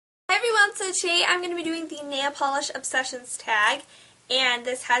Hi everyone, so today I'm going to be doing the Nail Polish Obsessions tag, and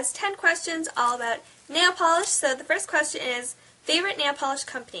this has 10 questions all about nail polish. So the first question is, favorite nail polish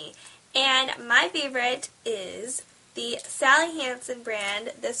company? And my favorite is the Sally Hansen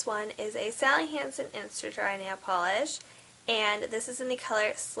brand. This one is a Sally Hansen Insta Dry nail polish, and this is in the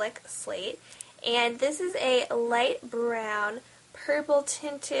color Slick Slate. And this is a light brown, purple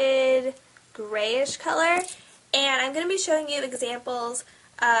tinted, grayish color, and I'm going to be showing you examples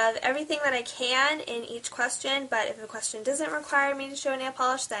of everything that I can in each question, but if a question doesn't require me to show nail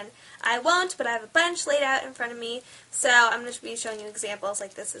polish, then I won't, but I have a bunch laid out in front of me, so I'm going to be showing you examples.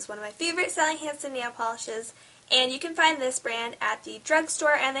 Like, this is one of my favorite Sally Hansen nail polishes, and you can find this brand at the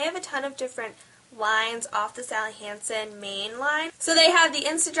drugstore, and they have a ton of different lines off the Sally Hansen main line. So they have the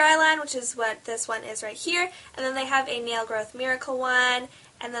Insta Dry line, which is what this one is right here, and then they have a Nail Growth Miracle one,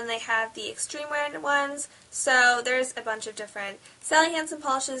 and then they have the Extreme Wear ones. So there's a bunch of different Sally Hansen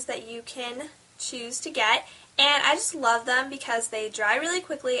polishes that you can choose to get, and I just love them because they dry really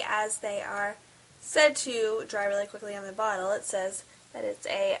quickly, as they are said to dry really quickly on the bottle. It says that it's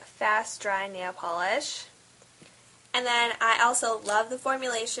a fast dry nail polish. And then I also love the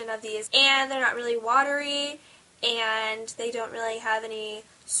formulation of these, and they're not really watery, and they don't really have any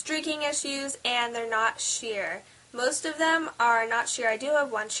streaking issues, and they're not sheer. Most of them are not sheer. I do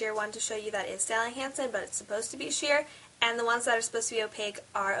have one sheer one to show you that is Sally Hansen, but it's supposed to be sheer, and the ones that are supposed to be opaque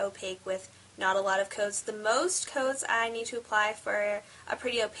are opaque with not a lot of coats. The most coats I need to apply for a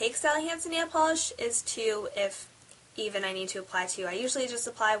pretty opaque Sally Hansen nail polish is 2, if even I need to apply 2. I usually just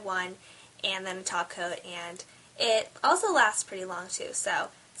apply 1 and then a top coat, and it also lasts pretty long too. So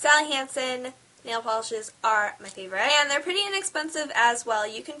Sally Hansen nail polishes are my favorite, and they're pretty inexpensive as well.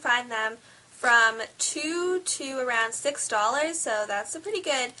 You can find them from $2 to around $6, so that's a pretty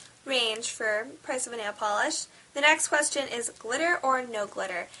good range for the price of a nail polish. The next question is glitter or no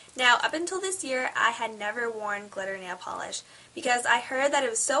glitter. Now, up until this year, I had never worn glitter nail polish because I heard that it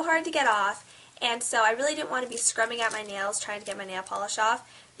was so hard to get off, and so I really didn't want to be scrubbing at my nails trying to get my nail polish off,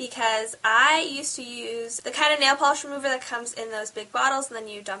 because I used to use the kind of nail polish remover that comes in those big bottles, and then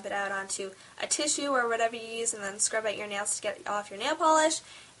you dump it out onto a tissue or whatever you use and then scrub at your nails to get off your nail polish.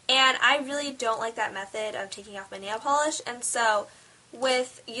 And I really don't like that method of taking off my nail polish, and so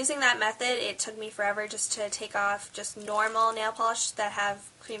with using that method, it took me forever just to take off just normal nail polish that have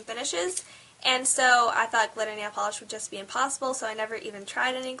cream finishes. And so I thought glitter nail polish would just be impossible, so I never even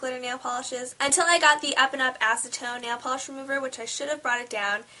tried any glitter nail polishes until I got the Up and Up Acetone nail polish remover, which I should have brought it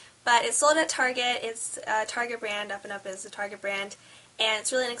down, but it's sold at Target. It's a Target brand. Up and Up is a Target brand, and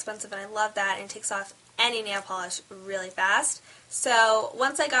it's really inexpensive, and I love that, and it takes off any nail polish really fast. So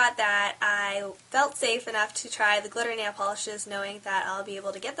once I got that, I felt safe enough to try the glitter nail polishes, knowing that I'll be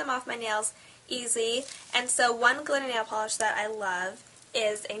able to get them off my nails easily. And so one glitter nail polish that I love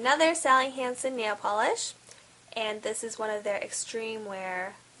is another Sally Hansen nail polish, and this is one of their Extreme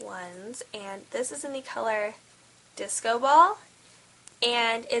Wear ones, and this is in the color Disco Ball,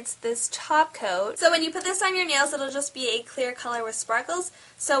 and it's this top coat. So when you put this on your nails, it'll just be a clear color with sparkles.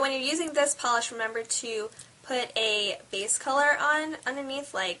 So when you're using this polish, remember to put a base color on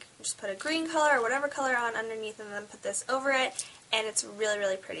underneath, like just put a green color or whatever color on underneath, and then put this over it, and it's really,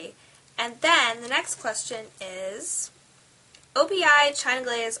 really pretty. And then the next question is OPI, China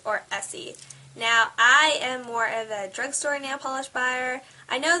Glaze, or Essie. Now, I am more of a drugstore nail polish buyer.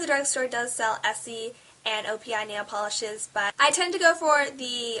 I know the drugstore does sell Essie and OPI nail polishes, but I tend to go for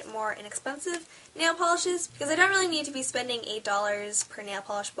the more inexpensive nail polishes because I don't really need to be spending $8 per nail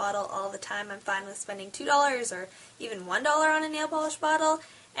polish bottle all the time. I'm fine with spending $2 or even $1 on a nail polish bottle,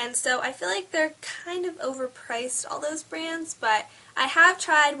 and so I feel like they're kind of overpriced, all those brands, but I have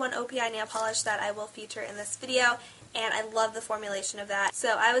tried one OPI nail polish that I will feature in this video, and I love the formulation of that,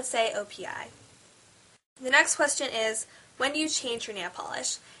 so I would say OPI. The next question is, when do you change your nail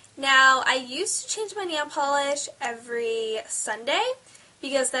polish? Now, I used to change my nail polish every Sunday,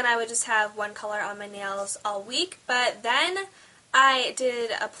 because then I would just have one color on my nails all week, but then I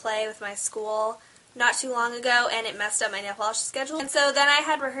did a play with my school not too long ago, and it messed up my nail polish schedule, and so then I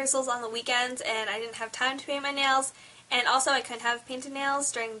had rehearsals on the weekends, and I didn't have time to paint my nails, and also I couldn't have painted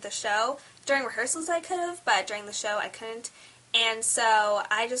nails during the show. During rehearsals I could have, but during the show I couldn't. And so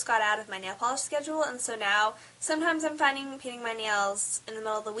I just got out of my nail polish schedule, and so now sometimes I'm finding painting my nails in the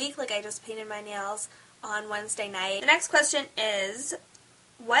middle of the week, like I just painted my nails on Wednesday night. The next question is,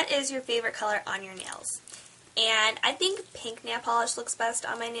 what is your favorite color on your nails? And I think pink nail polish looks best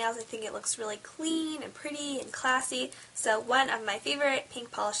on my nails. I think it looks really clean and pretty and classy. So one of my favorite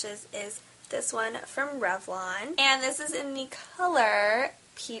pink polishes is this one from Revlon. And this is in the color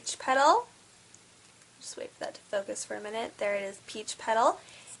Peach Petal. Just wait for that to focus for a minute. There it is, Peach Petal.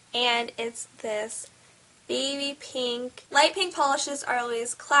 and it's this baby pink. Light pink polishes are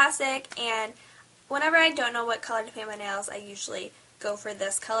always classic, and whenever I don't know what color to paint my nails, I usually go for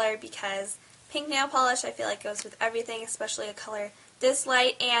this color because pink nail polish I feel like goes with everything, especially a color this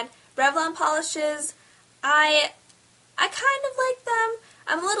light. And Revlon polishes, I kind of like them.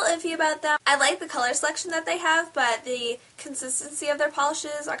 I'm a little iffy about them. I like the color selection that they have, but the consistency of their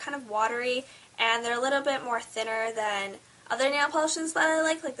polishes are kind of watery, and they're a little bit more thinner than other nail polishes that I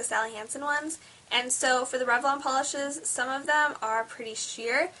like the Sally Hansen ones. And so for the Revlon polishes, some of them are pretty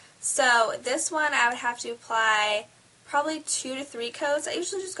sheer. So this one I would have to apply probably 2 to 3 coats. I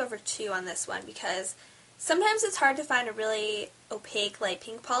usually just go for 2 on this one because sometimes it's hard to find a really opaque light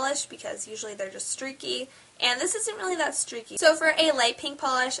pink polish because usually they're just streaky, and this isn't really that streaky. So for a light pink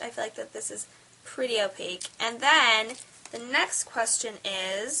polish, I feel like that this is pretty opaque. And then the next question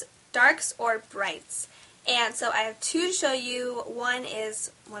is darks or brights. And so I have 2 to show you. One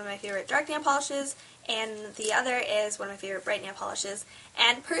is one of my favorite dark nail polishes, and the other is one of my favorite bright nail polishes.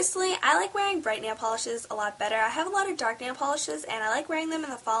 And personally, I like wearing bright nail polishes a lot better. I have a lot of dark nail polishes, and I like wearing them in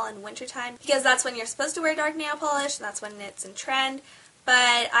the fall and winter time because that's when you're supposed to wear dark nail polish, and that's when it's in trend.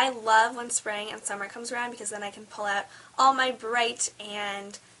 But I love when spring and summer comes around because then I can pull out all my bright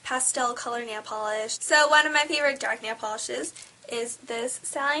and pastel color nail polish. So one of my favorite dark nail polishes is this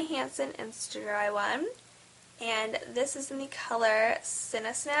Sally Hansen Insta-Dry one. And this is in the color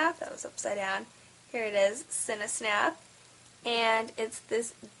Cinnasnap. That was upside down. Here it is, Cinnasnap. And it's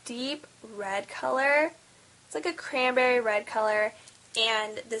this deep red color. It's like a cranberry red color.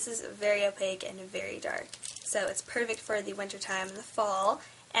 And this is very opaque and very dark. So it's perfect for the wintertime and the fall.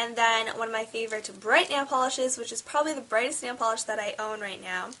 And then one of my favorite bright nail polishes, which is probably the brightest nail polish that I own right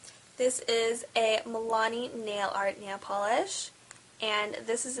now. This is a Milani Nail Art nail polish. And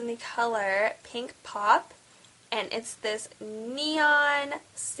this is in the color Pink Pop. And it's this neon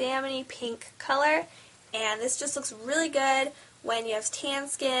salmony pink color, and this just looks really good when you have tan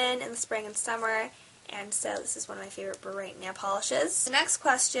skin in the spring and summer, and so this is one of my favorite bright nail polishes. The next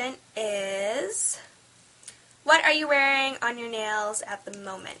question is, what are you wearing on your nails at the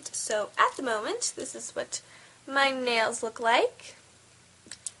moment? So at the moment, this is what my nails look like.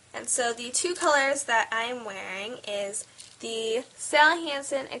 And so the 2 colors that I am wearing is the Sally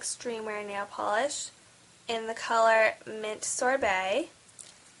Hansen Extreme Wear nail polish in the color Mint Sorbet,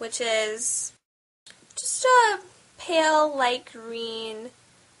 which is just a pale light green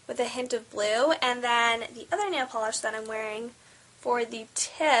with a hint of blue. And then the other nail polish that I'm wearing for the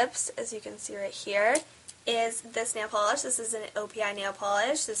tips, as you can see right here, is this nail polish. This is an OPI nail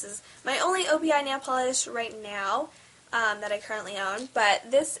polish. This is my only OPI nail polish right now that I currently own, but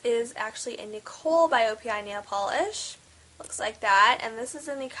this is actually a Nicole by OPI nail polish. Looks like that, and this is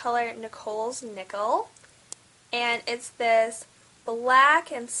in the color Nicole's Nickel. And it's this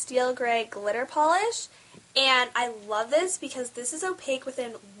black and steel gray glitter polish, and I love this because this is opaque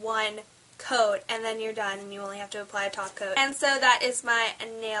within 1 coat, and then you're done and you only have to apply a top coat. And so that is my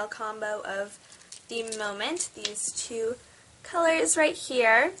nail combo of the moment, these 2 colors right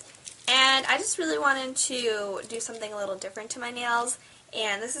here. And I just really wanted to do something a little different to my nails,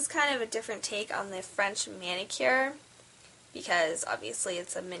 and this is kind of a different take on the French Manicure because obviously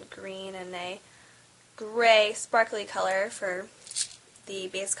it's a mint green and a gray sparkly color for the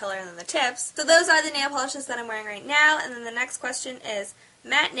base color and then the tips. So those are the nail polishes that I'm wearing right now. And then the next question is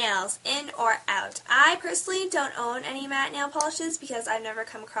matte nails, in or out? I personally don't own any matte nail polishes because I've never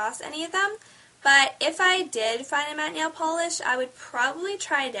come across any of them. But if I did find a matte nail polish, I would probably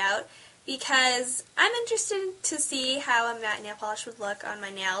try it out because I'm interested to see how a matte nail polish would look on my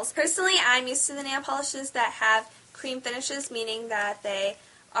nails. Personally, I'm used to the nail polishes that have cream finishes, meaning that they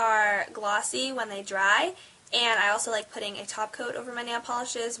are glossy when they dry, and I also like putting a top coat over my nail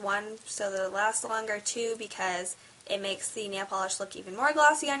polishes, 1, so they'll last longer, 2, because it makes the nail polish look even more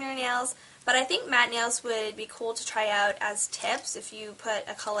glossy on your nails. But I think matte nails would be cool to try out as tips if you put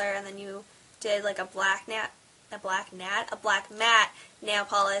a color and then you did like a black matte nail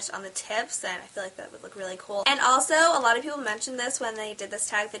polish on the tips, and I feel like that would look really cool. And also, a lot of people mentioned this when they did this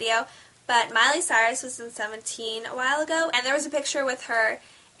tag video, but Miley Cyrus was in 17 a while ago, and there was a picture with her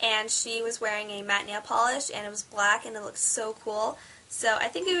and she was wearing a matte nail polish, and it was black, and it looked so cool. So I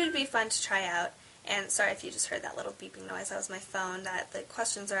think it would be fun to try out. And sorry if you just heard that little beeping noise. That was my phone that the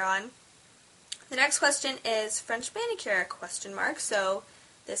questions are on. The next question is French manicure, ? So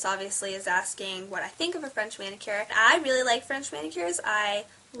this obviously is asking what I think of a French manicure. I really like French manicures. I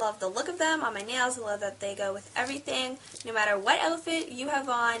love the look of them on my nails. I love that they go with everything. No matter what outfit you have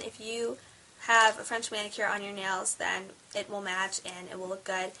on, if you have a French manicure on your nails, then it will match and it will look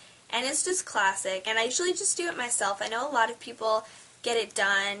good. And it's just classic. And I usually just do it myself. I know a lot of people get it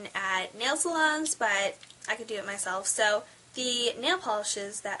done at nail salons, but I could do it myself. So the nail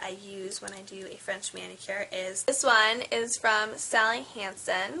polishes that I use when I do a French manicure is, this one is from Sally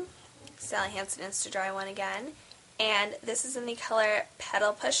Hansen Insta-Dry one again, and this is in the color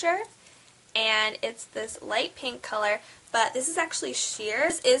Petal Pusher, and it's this light pink color, but this is actually sheer.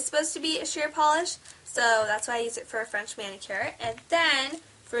 This is supposed to be a sheer polish, so that's why I use it for a French manicure. And then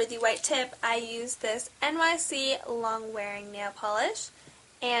for the white tip, I use this NYC long wearing nail polish,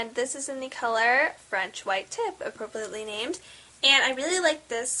 and this is in the color French white tip, appropriately named. And I really like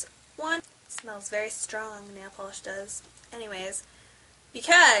this one. It smells very strong, nail polish does. Anyways,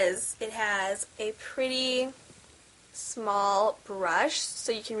 because it has a pretty small brush,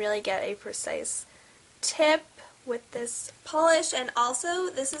 so you can really get a precise tip with this polish. And also,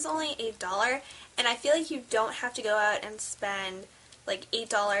 this is only $8, and I feel like you don't have to go out and spend like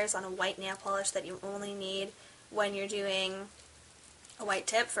 $8 on a white nail polish that you only need when you're doing a white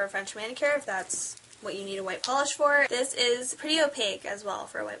tip for a French manicure, if that's what you need a white polish for. This is pretty opaque as well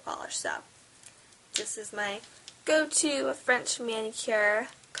for a white polish, so this is my go-to French manicure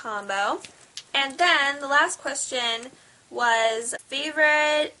combo. And then the last question was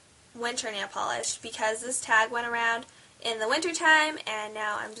favorite winter nail polish, because this tag went around in the winter time, and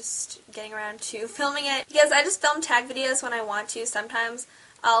now I'm just getting around to filming it, because I just film tag videos when I want to. Sometimes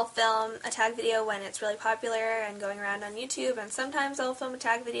I'll film a tag video when it's really popular and going around on YouTube, and sometimes I'll film a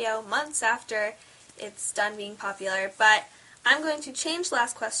tag video months after it's done being popular. But I'm going to change the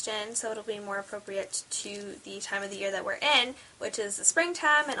last question so it'll be more appropriate to the time of the year that we're in, which is the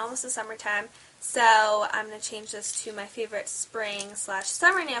springtime and almost the summertime. So I'm going to change this to my favorite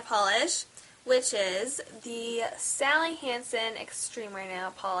spring/summer nail polish, which is the Sally Hansen Extreme Wear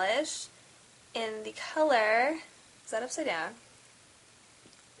Nail Polish in the color, is that upside down?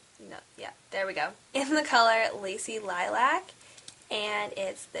 No, yeah, there we go. In the color Lacy Lilac, and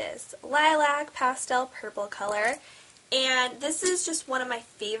it's this lilac pastel purple color. And this is just one of my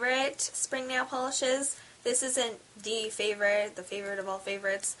favorite spring nail polishes. This isn't the favorite of all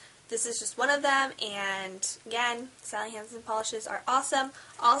favorites. This is just one of them, and again, Sally Hansen polishes are awesome.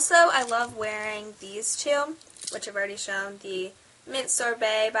 Also, I love wearing these two, which I've already shown, the Mint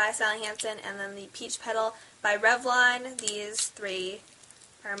Sorbet by Sally Hansen and then the Peach Petal by Revlon. These three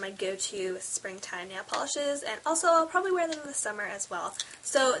are my go-to springtime nail polishes, and also I'll probably wear them in the summer as well.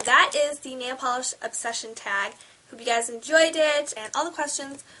 So that is the nail polish obsession tag. Hope you guys enjoyed it, and all the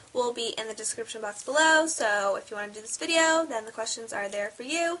questions will be in the description box below, so if you want to do this video, then the questions are there for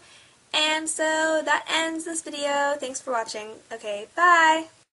you. And so that ends this video. Thanks for watching. Okay, bye!